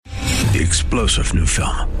The explosive new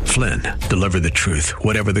film, Flynn, deliver the truth,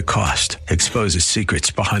 whatever the cost, exposes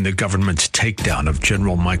secrets behind the government's takedown of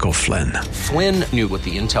General Michael Flynn. Flynn knew what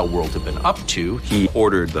the intel world had been up to. He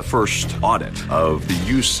ordered the first audit of the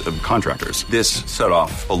use of contractors. This set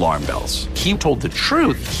off alarm bells. He told the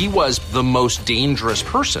truth. He was the most dangerous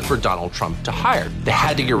person for Donald Trump to hire. They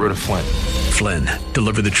had to get rid of Flynn. Flynn,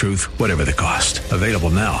 deliver the truth, whatever the cost. Available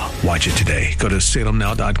now. Watch it today. Go to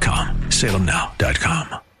salemnow.com.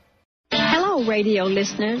 salemnow.com. Hello, radio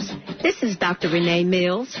listeners. This is Dr. Renee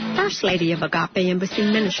Mills, First Lady of Agape Embassy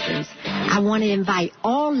Ministries. I want to invite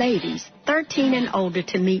all ladies 13 and older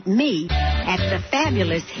to meet me at the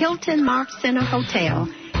fabulous Hilton Mark Center Hotel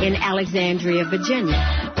in Alexandria, Virginia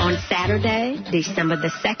on Saturday, December the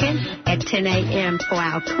 2nd at 10 a.m. for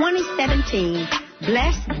our 2017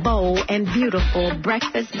 Blessed, Bold, and Beautiful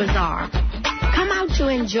Breakfast Bazaar. Come out to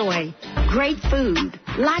enjoy great food,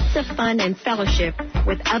 lots of fun and fellowship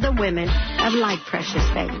with other women of like precious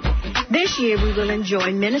faith. This year we will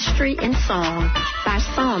enjoy ministry in song by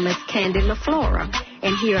psalmist Candy LaFlora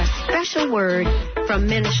and hear a special word from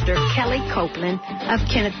Minister Kelly Copeland of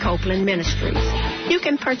Kenneth Copeland Ministries. You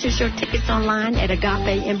can purchase your tickets online at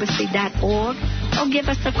agapeembassy.org or give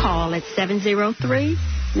us a call at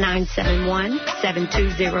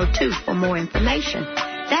 703-971-7202 for more information.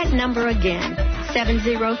 That number again,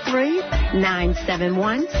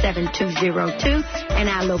 703-971-7202, and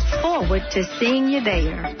I look forward to seeing you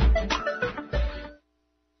there.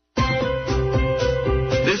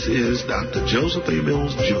 This is Dr. Joseph A.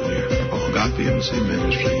 Mills, Jr. of Agape Embassy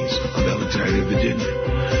Ministries of Alexandria, Virginia.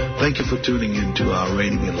 Thank you for tuning in to our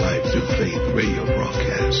Reigning in Life Through Faith radio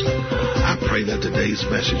broadcast. I pray that today's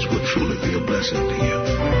message will truly be a blessing to you.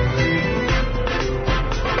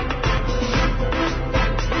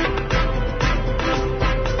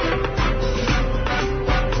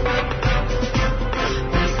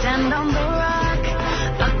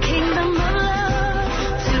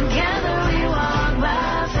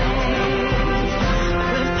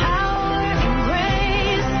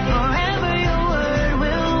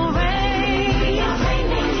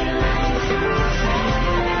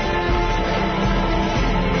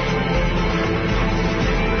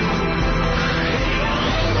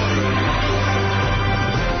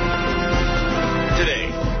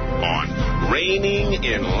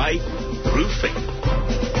 In life through faith.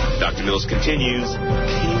 Dr. Mills continues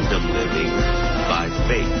Kingdom Living by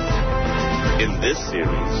Faith. In this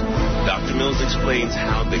series, Dr. Mills explains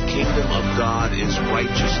how the kingdom of God is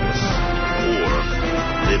righteousness, or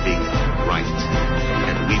living right.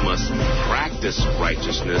 And we must practice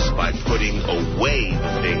righteousness by putting away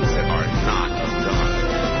the things that are not of God,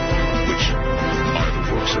 which are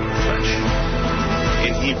the works of the flesh.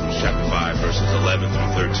 In Hebrews chapter 5, verses 11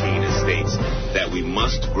 through 13, it states that we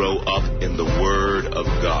must grow up in the Word of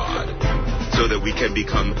God so that we can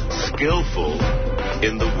become skillful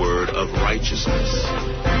in the word of righteousness.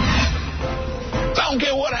 I don't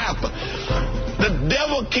care what happened. The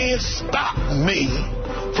devil can't stop me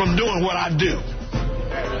from doing what I do.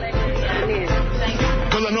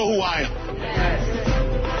 Because I know who I am.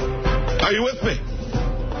 Are you with me?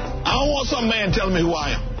 I don't want some man telling me who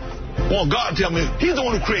I am. I want God to tell me he's the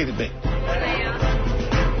one who created me.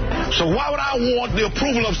 So why would I want the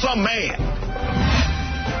approval of some man?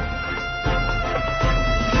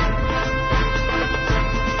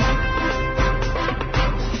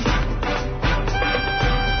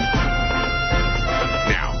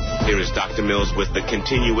 Now, here is Dr. Mills with the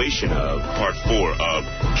continuation of Part 4 of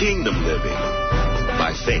Kingdom Living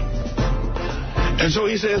by Faith. And so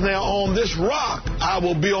he says, now on this rock I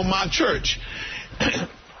will build my church.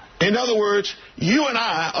 In other words, you and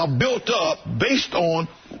I are built up based on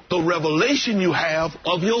the revelation you have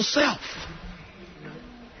of yourself.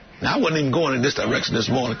 Now, I wasn't even going in this direction this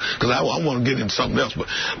morning because I want to get into something else, but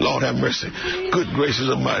Lord have mercy. Good gracious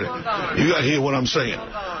almighty. You got to hear what I'm saying.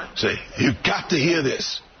 Say, you got to hear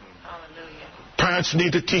this. Parents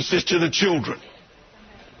need to teach this to the children.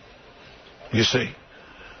 You see.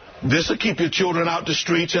 This will keep your children out the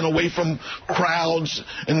streets and away from crowds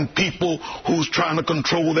and people who's trying to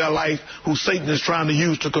control their life, who Satan is trying to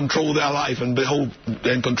use to control their life and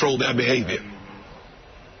control their behavior.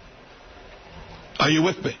 Are you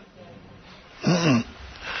with me?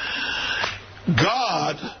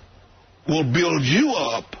 God will build you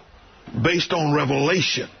up based on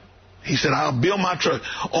revelation. He said, I'll build my church.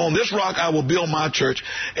 On this rock I will build my church,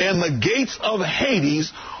 and the gates of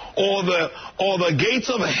Hades or the gates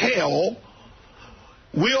of hell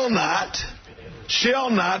shall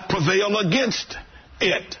not prevail against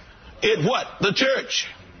it. It what? The church.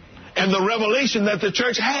 And the revelation that the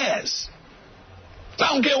church has. I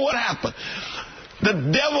don't care what happened. The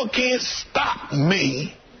devil can't stop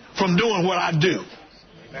me from doing what I do.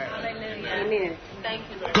 Amen.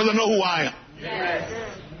 Because I know who I am. Yes.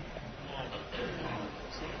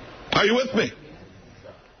 Are you with me?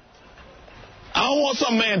 I don't want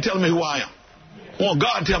some man telling me who I am. I want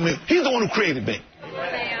God to tell me he's the one who created me.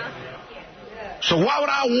 So why would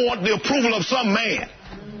I want the approval of some man?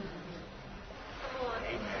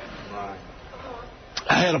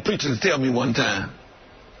 I had a preacher to tell me one time.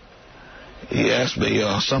 He asked me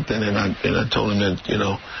something, and I told him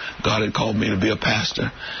that, God had called me to be a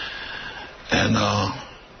pastor. And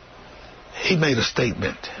he made a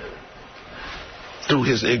statement through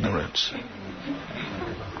his ignorance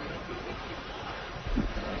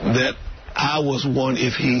that I was one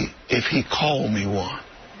if he called me one.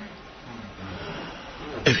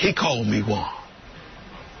 If he called me one.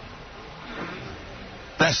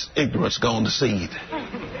 That's ignorance gone to seed.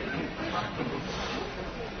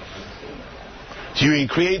 You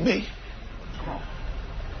ain't create me.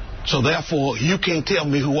 So therefore, you can't tell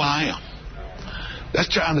me who I am.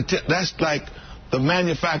 That's like the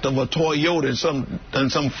manufacturer of a Toyota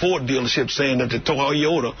and some Ford dealership saying that the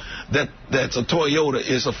Toyota, that's a Toyota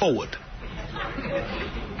is a Ford.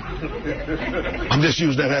 I'm just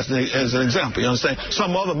using that as an example. You understand?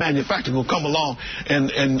 Some other manufacturer will come along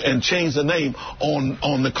and change the name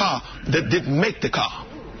on the car that didn't make the car.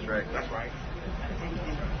 That's right. That's right.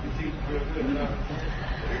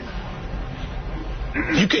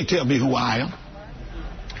 You can't tell me who I am.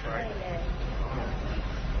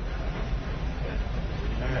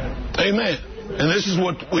 Amen. And this is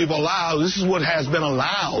what we've allowed, this is what has been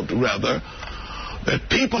allowed, rather, that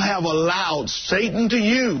people have allowed Satan to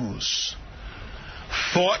use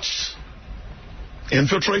thoughts,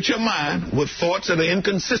 infiltrate your mind with thoughts that are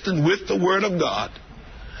inconsistent with the Word of God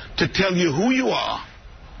to tell you who you are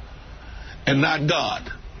and not God.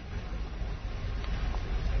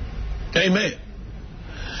 Amen.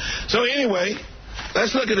 So anyway,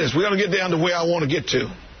 let's look at this. We're going to get down to where I want to get to.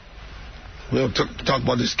 We'll talk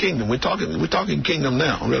about this kingdom. We're talking kingdom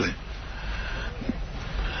now, really.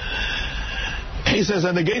 He says,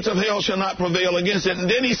 and the gates of hell shall not prevail against it. And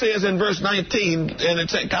then he says in verse 19, and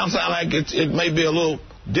it kind of sounds like it may be a little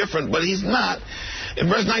different, but he's not. In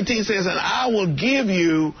verse 19 says, and I will give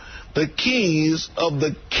you the keys of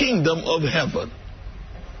the kingdom of heaven.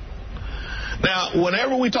 Now,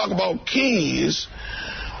 whenever we talk about keys,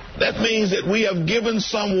 that means that we have given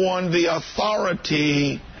someone the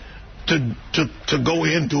authority to go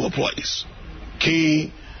into a place.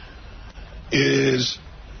 Key is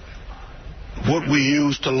what we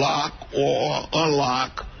use to lock or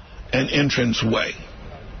unlock an entrance way.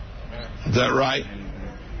 Is that right?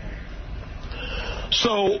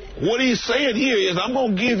 So what he's saying here is I'm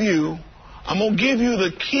going to give you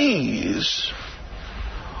the keys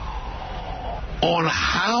on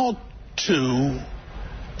how to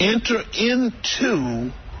enter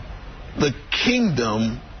into the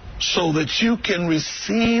kingdom so that you can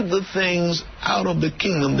receive the things out of the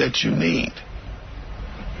kingdom that you need.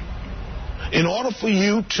 In order for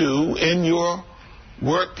you to, in your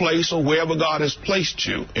workplace or wherever God has placed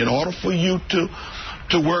you, in order for you to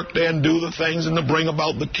work there and do the things and to bring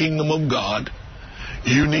about the kingdom of God,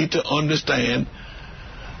 you need to understand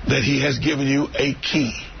that He has given you a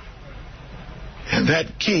key. And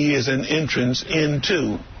that key is an entrance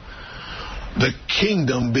into the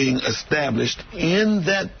kingdom being established in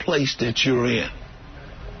that place that you're in.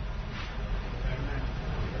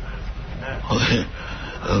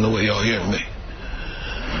 I don't know where y'all hearing me.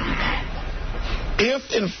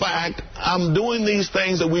 If, in fact, I'm doing these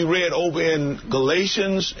things that we read over in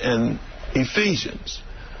Galatians and Ephesians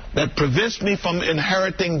that prevents me from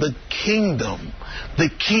inheriting the kingdom, the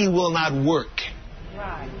key will not work.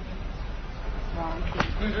 Right.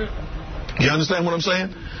 You understand what I'm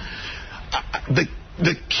saying?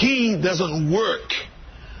 The key doesn't work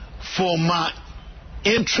for my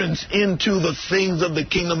entrance into the things of the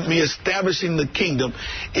kingdom, me establishing the kingdom,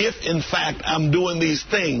 if in fact I'm doing these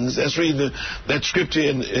things. That's reading that scripture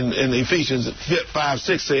in Ephesians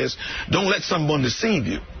 5:6 says, don't let someone deceive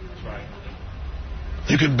you.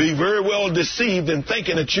 You can be very well deceived in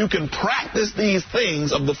thinking that you can practice these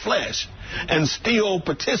things of the flesh and still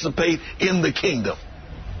participate in the kingdom.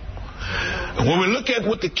 And when we look at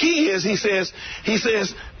what the key is, he says,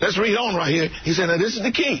 let's read on right here. He said, now this is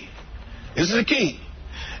the key. This is the key.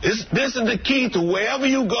 This is the key to wherever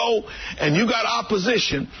you go and you got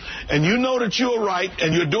opposition and you know that you're right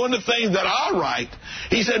and you're doing the things that are right.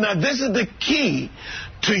 He said, now this is the key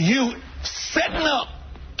to you setting up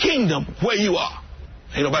kingdom where you are.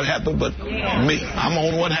 Ain't nobody happy but me. I'm the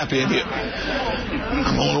only one happy in here.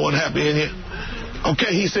 I'm the only one happy in here.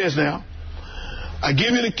 Okay, he says now, I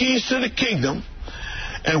give you the keys to the kingdom,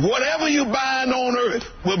 and whatever you bind on earth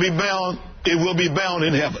will be bound, it will be bound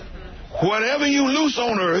in heaven. Whatever you loose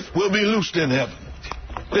on earth will be loosed in heaven.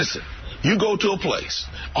 Listen, you go to a place,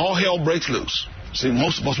 all hell breaks loose. See,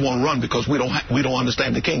 most of us want to run because we don't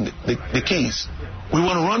understand the kingdom, the keys. We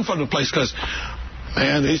want to run from the place because,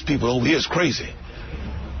 man, these people over here is crazy.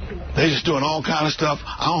 They're just doing all kind of stuff.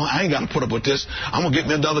 I ain't got to put up with this. I'm going to get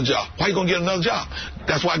me another job. Why you going to get another job?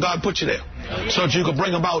 That's why God put you there. So that you can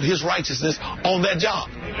bring about his righteousness on that job.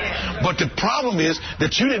 But the problem is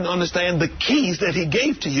that you didn't understand the keys that he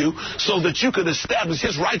gave to you so that you could establish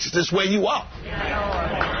his righteousness where you are.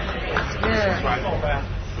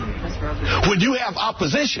 When you have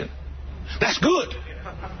opposition, that's good.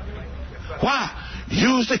 Why?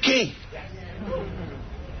 Use the key.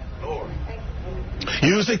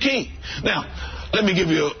 Use the key. Now, let me give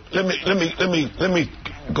you. Let me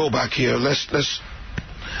go back here. Let's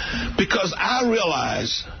because I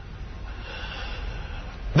realize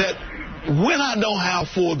that when I don't have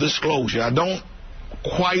full disclosure, I don't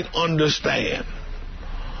quite understand.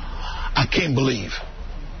 I can't believe.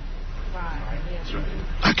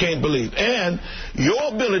 I can't believe. And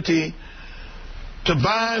your ability to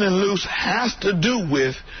bind and loose has to do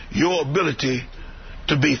with your ability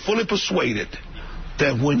to be fully persuaded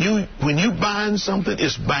that when you bind something,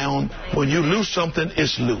 it's bound. When you loose something,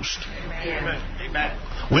 it's loosed. Amen.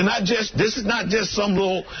 This is not just some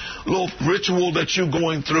little ritual that you're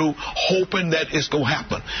going through hoping that it's going to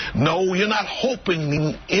happen. No, you're not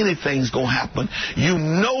hoping anything's going to happen. You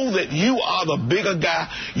know that you are the bigger guy.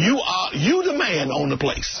 You the man on the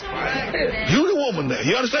place. You the woman there.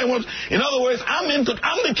 You understand what? In other words, I'm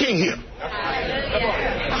the king here.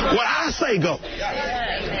 What I say go.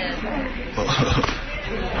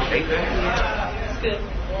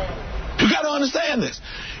 You got to understand this.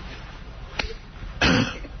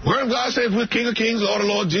 Word of God says we're King of Kings, Lord of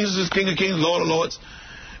Lords. Jesus is King of Kings, Lord of Lords.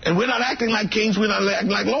 And we're not acting like kings. We're not acting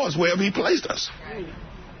like lords wherever he placed us.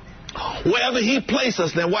 Wherever he placed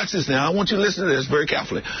us. Now watch this now. I want you to listen to this very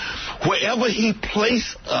carefully. Wherever he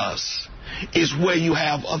placed us is where you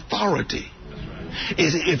have authority.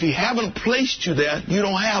 If he haven't placed you there, you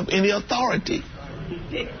don't have any authority.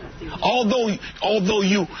 Although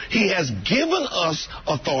he has given us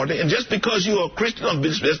authority, and just because you're a Christian or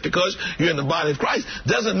just because you're in the body of Christ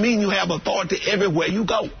doesn't mean you have authority everywhere you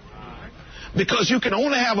go. Because you can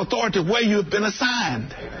only have authority where you've been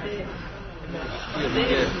assigned.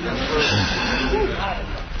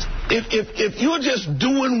 If you're just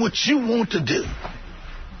doing what you want to do,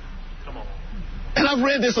 and I've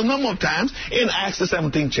read this a number of times in Acts the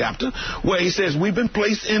 17th chapter where he says we've been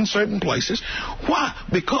placed in certain places. Why?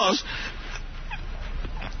 Because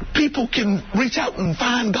people can reach out and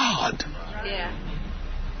find God. Yeah.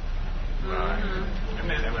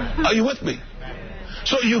 Mm-hmm. Are you with me?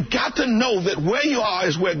 So you got to know that where you are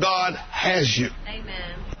is where God has you.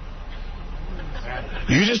 Amen.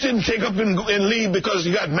 You just didn't take up and leave because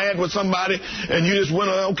you got mad with somebody and you just went,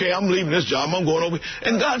 okay, I'm leaving this job, I'm going over.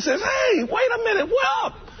 And God says, hey, wait a minute, what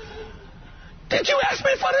up? Did you ask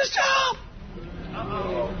me for this job?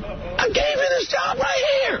 I gave you this job right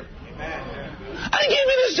here. I didn't give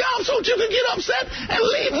you this job so that you could get upset and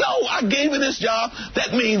leave. No, I gave you this job.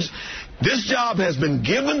 That means this job has been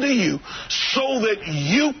given to you so that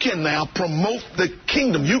you can now promote the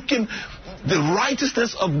kingdom. The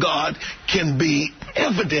righteousness of God can be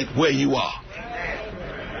evident where you are.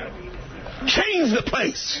 Change the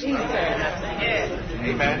place. Amen.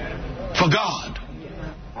 For God.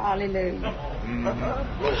 Hallelujah.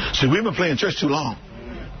 See, we've been playing church too long.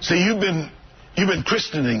 See, you've been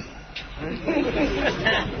christening. That's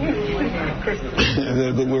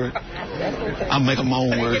a good word. I'm making my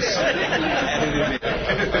own words.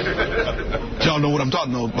 Y'all know what I'm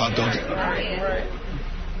talking about, don't you?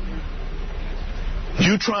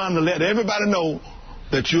 You trying to let everybody know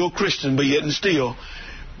that you're a Christian, but yet and still,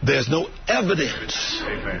 there's no evidence.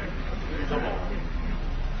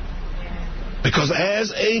 Because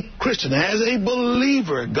as a Christian, as a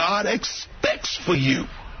believer, God expects for you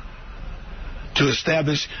to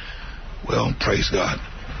establish, well, praise God.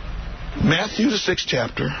 Matthew the 6th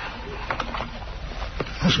chapter.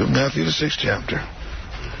 Let's go to Matthew the 6th chapter.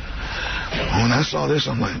 When I saw this,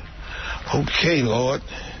 I'm like, okay, Lord.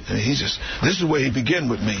 And this is where he began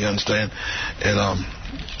with me, you understand? And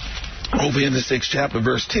over in the 6th chapter,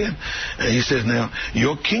 verse 10, and he says, now,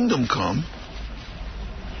 your kingdom come,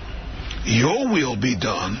 your will be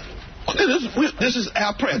done. This is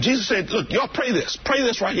our prayer. Jesus said, look, y'all pray this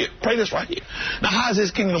right here, pray this right here. Now, how is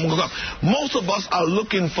his kingdom going to come? Most of us are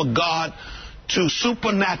looking for God to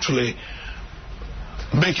supernaturally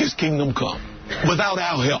make his kingdom come without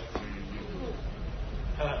our help.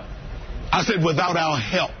 I said, without our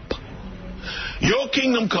help. Your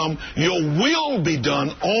kingdom come, your will be done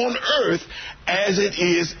on earth as it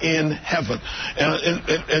is in heaven.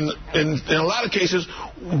 And in a lot of cases,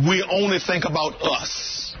 we only think about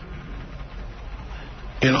us.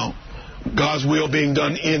 You know, God's will being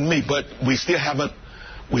done in me, but we still haven't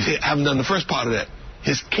done the first part of that.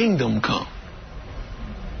 His kingdom come.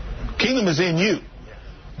 Kingdom is in you,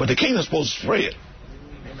 but the kingdom is supposed to spread.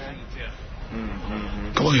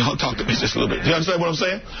 Come on, y'all, talk to me just a little bit. Do you understand what I'm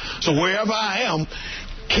saying? So wherever I am,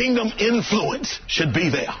 kingdom influence should be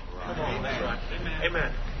there.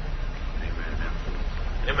 Amen.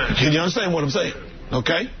 Can you understand what I'm saying?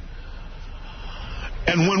 Okay?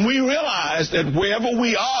 And when we realize that wherever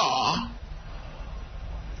we are,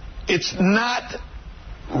 it's not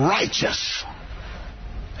righteous.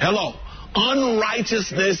 Hello.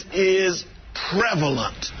 Unrighteousness is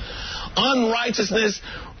prevalent. Unrighteousness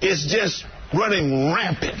is just running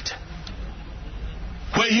rampant.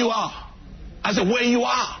 Where you are. I said, where you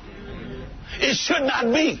are. It should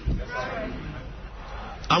not be.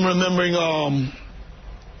 I'm remembering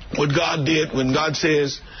what God did when God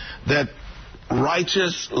says that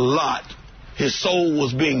righteous Lot, his soul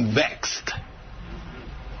was being vexed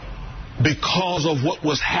because of what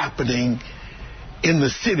was happening in the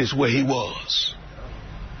cities where he was.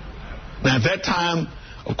 Now, at that time,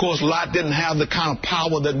 of course, Lot didn't have the kind of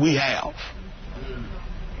power that we have.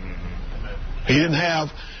 He didn't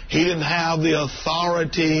have the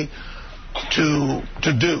authority to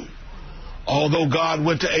do. Although God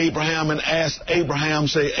went to Abraham and asked Abraham,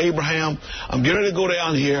 say, Abraham, I'm getting ready to go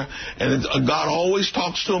down here. And God always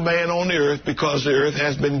talks to a man on the earth because the earth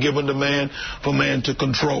has been given to man for man to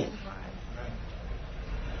control.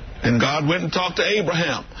 And God went and talked to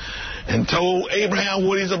Abraham and told Abraham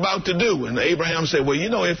what he's about to do. And Abraham said, well, you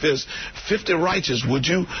know, if there's 50 righteous, would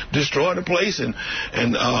you destroy the place? And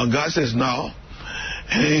God says, no.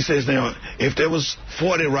 And he says, now, if there was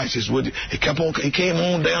 40 righteous, would you? He came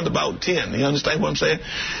on down to about 10. You understand what I'm saying?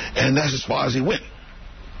 And that's as far as he went.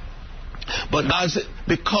 But God said,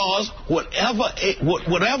 because whatever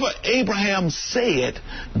Abraham said,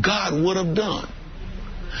 God would have done.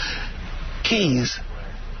 Keys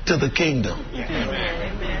to the kingdom.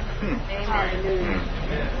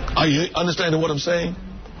 Are you understanding what I'm saying?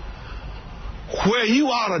 Where you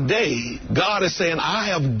are today, God is saying, I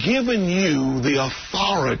have given you the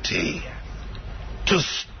authority to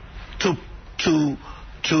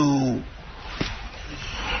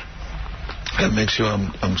and make sure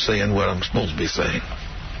I'm saying what I'm supposed to be saying.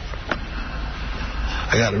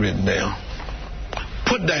 I got it written down.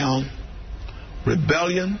 Put down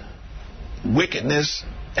rebellion, wickedness,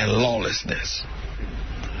 and lawlessness.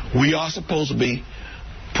 We are supposed to be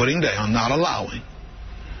putting down, not allowing,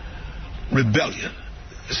 rebellion.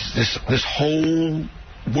 This whole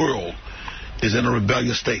world is in a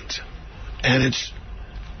rebellious state.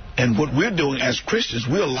 And what we're doing as Christians,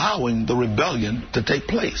 we're allowing the rebellion to take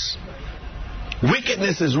place.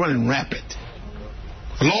 Wickedness is running rampant.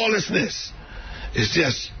 Lawlessness is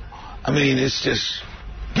just,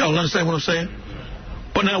 y'all understand what I'm saying?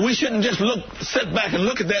 But now we shouldn't just sit back and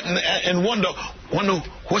look at that and wonder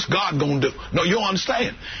what's God going to do. No, you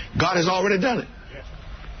understand. God has already done it.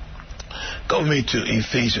 Go with me to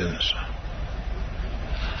Ephesians.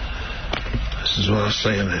 This is what I was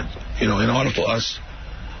saying. That, in order for us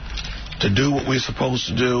to do what we're supposed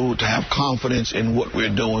to do, to have confidence in what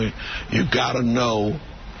we're doing, you got to know.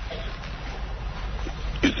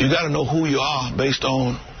 You got to know who you are based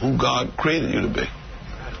on who God created you to be.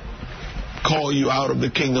 Call you out of the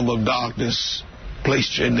kingdom of darkness,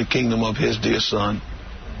 placed you in the kingdom of His dear Son.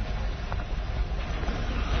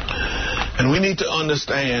 And we need to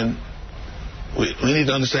understand. We need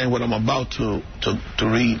to understand what I'm about to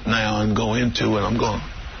read now and go into, and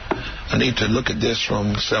I need to look at this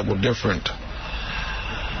from several different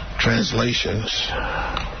translations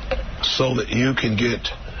so that you can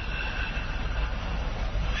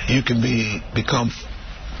become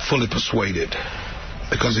fully persuaded.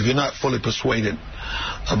 Because if you're not fully persuaded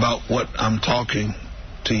about what I'm talking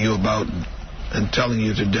to you about and telling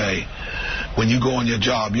you today, when you go on your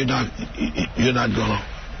job, you're going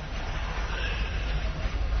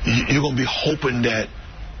to be hoping that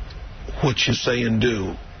what you say and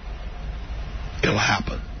do, it'll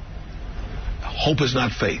happen. Hope is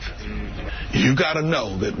not faith. You got to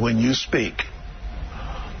know that when you speak,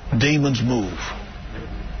 demons move.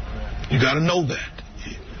 You got to know that.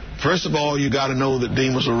 First of all, you got to know that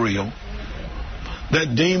demons are real.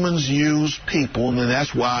 That demons use people, and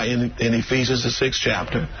that's why in Ephesians, the 6th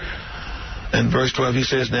chapter, and verse 12, he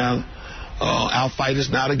says, now, our fight is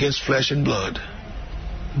not against flesh and blood,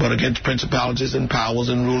 but against principalities and powers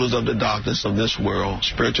and rulers of the darkness of this world,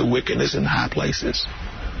 spiritual wickedness in high places.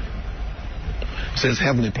 It says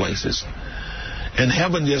heavenly places. And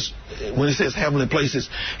heaven just, when it says heavenly places,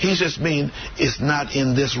 he just means it's not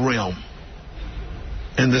in this realm,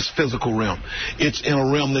 in this physical realm. It's in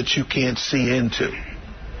a realm that you can't see into.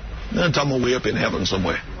 I'm talking about way up in heaven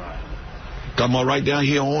somewhere. Talking about right down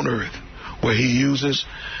here on earth, where he uses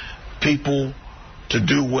people to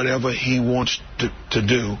do whatever he wants to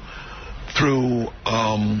do through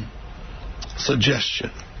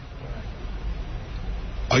suggestion.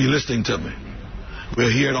 Are you listening to me? We'll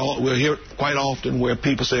hear it quite often where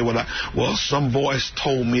people say, well, some voice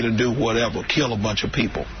told me to do whatever, kill a bunch of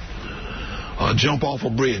people, jump off a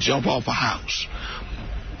bridge, jump off a house.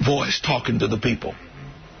 Voice talking to the people.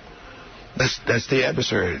 That's the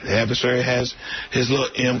adversary. The adversary has his little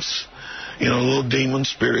imps, little demon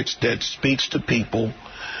spirits that speaks to people,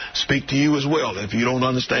 speak to you as well. If you don't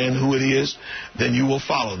understand who it is, then you will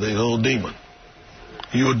follow the little demon.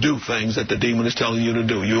 You will do things that the demon is telling you to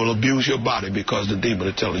do. You will abuse your body because the demon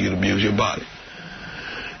is telling you to abuse your body.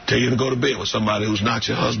 Tell you to go to bed with somebody who's not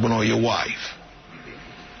your husband or your wife.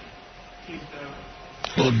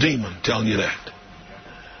 Little demon telling you that.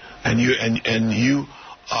 And you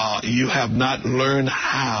have not learned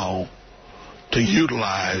how to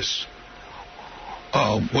utilize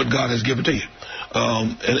what God has given to you.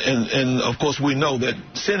 And of course we know that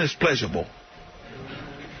sin is pleasurable.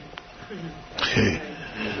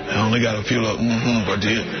 I only got a few of but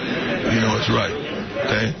it's right.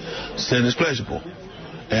 Okay, sin is pleasurable,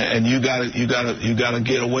 and you gotta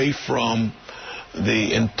get away from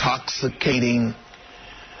the intoxicating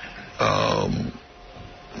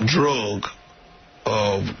drug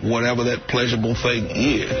of whatever that pleasurable thing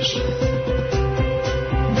is.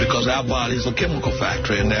 Because our body is a chemical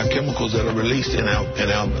factory, and there are chemicals that are released in our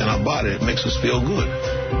body that makes us feel good.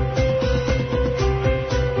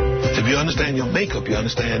 If you understand your makeup, you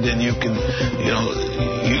understand, then you can,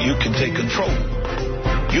 you can take control.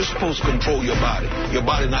 You're supposed to control your body. Your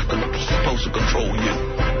body not supposed to control you.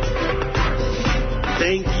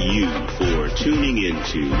 Thank you for tuning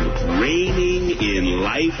into Reigning in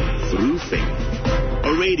Life Through Faith,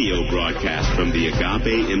 a radio broadcast from the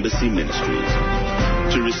Agape Embassy Ministries.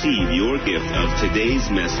 To receive your gift of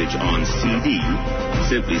today's message on CD,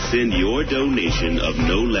 simply send your donation of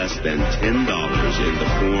no less than $10 in the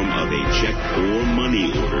form of a check or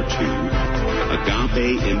money order to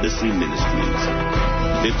Agape Embassy Ministries,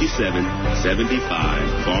 5775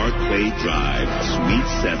 Barclay Drive,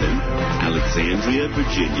 Suite 7, Alexandria,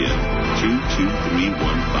 Virginia,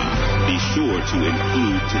 22315. Be sure to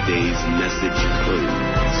include today's message code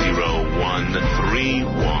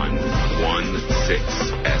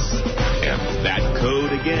 013116SM. That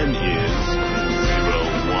code again is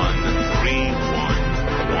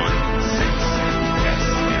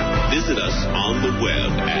 013116SM. Visit us on the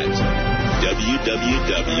web at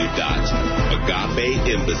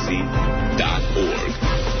www.agapeembassy.org.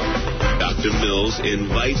 Dr. Mills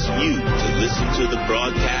invites you to listen to the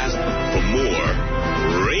broadcast for more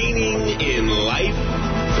Reigning in Life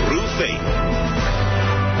Through Faith.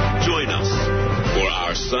 Join us for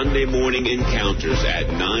our Sunday morning encounters at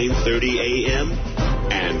 9:30 a.m.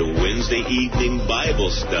 and Wednesday evening Bible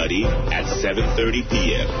study at 7:30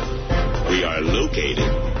 p.m. We are located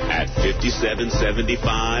at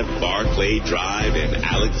 5775 Barclay Drive in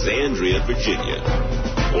Alexandria, Virginia.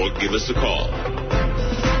 Or give us a call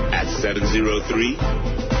at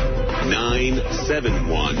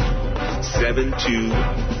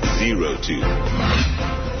 703-971-7202.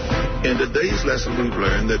 In today's lesson, we've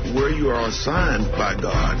learned that where you are assigned by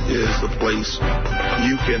God is the place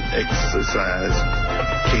you can exercise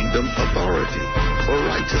kingdom authority or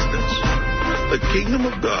righteousness. The kingdom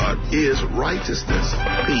of God is righteousness,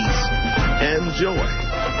 peace, and joy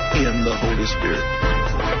in the Holy Spirit.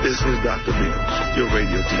 This is Dr. Mills, your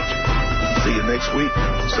radio teacher. See you next week,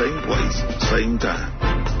 same place, same time.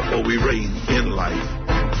 For we reign in life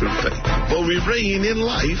through faith. For we reign in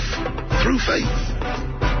life through faith.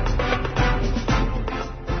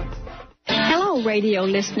 Hello, radio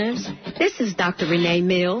listeners. This is Dr. Renee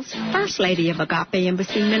Mills, First Lady of Agape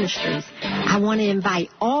Embassy Ministries. I want to invite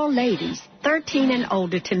all ladies 13 and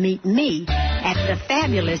older to meet me at the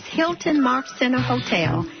fabulous Hilton Mark Center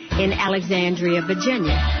Hotel in Alexandria,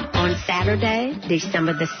 Virginia on Saturday,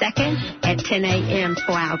 December the 2nd at 10 a.m.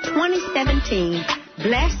 for our 2017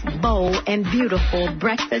 Blessed, Bold, and Beautiful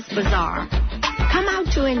Breakfast Bazaar. Come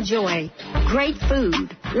out to enjoy great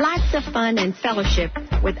food, lots of fun, and fellowship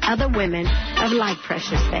with other women of like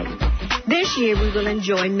precious faith. This year we will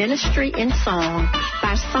enjoy ministry in song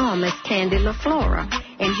by psalmist Candy LaFlora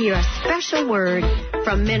and hear a special word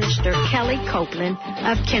from Minister Kelly Copeland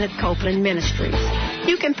of Kenneth Copeland Ministries.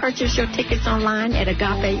 You can purchase your tickets online at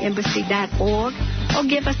agapeembassy.org or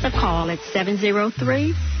give us a call at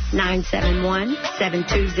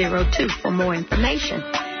 703-971-7202 for more information.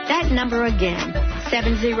 That number again,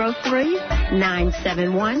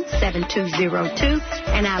 703-971-7202,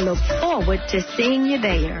 and I look forward to seeing you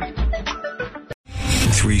there.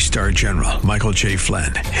 3-star General Michael J.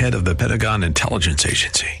 Flynn, head of the Pentagon Intelligence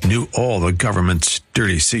Agency, knew all the government's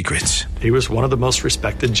dirty secrets. He was one of the most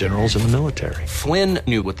respected generals in the military. Flynn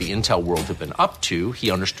knew what the intel world had been up to.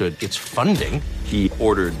 He understood its funding. He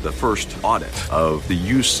ordered the first audit of the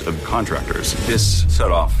use of contractors. This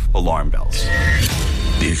set off alarm bells.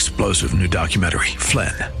 The explosive new documentary,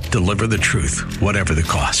 Flynn, Deliver the Truth, Whatever the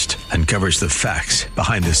Cost, uncovers the facts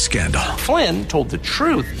behind this scandal. Flynn told the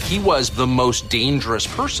truth. He was the most dangerous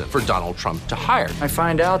person for Donald Trump to hire. I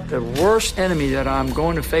find out the worst enemy that I'm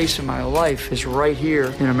going to face in my life is right here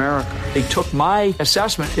in America. They took my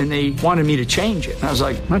assessment and they wanted me to change it. And I was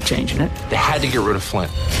like, I'm not changing it. They had to get rid of Flynn.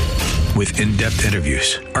 With in-depth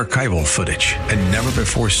interviews, archival footage, and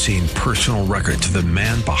never-before-seen personal records of the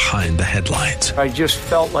man behind the headlines. I just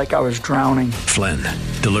felt like I was drowning. Flynn,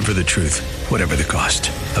 Deliver the Truth, Whatever the Cost.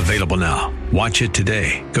 Available now. Watch it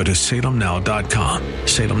today. Go to salemnow.com.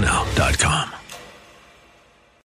 salemnow.com.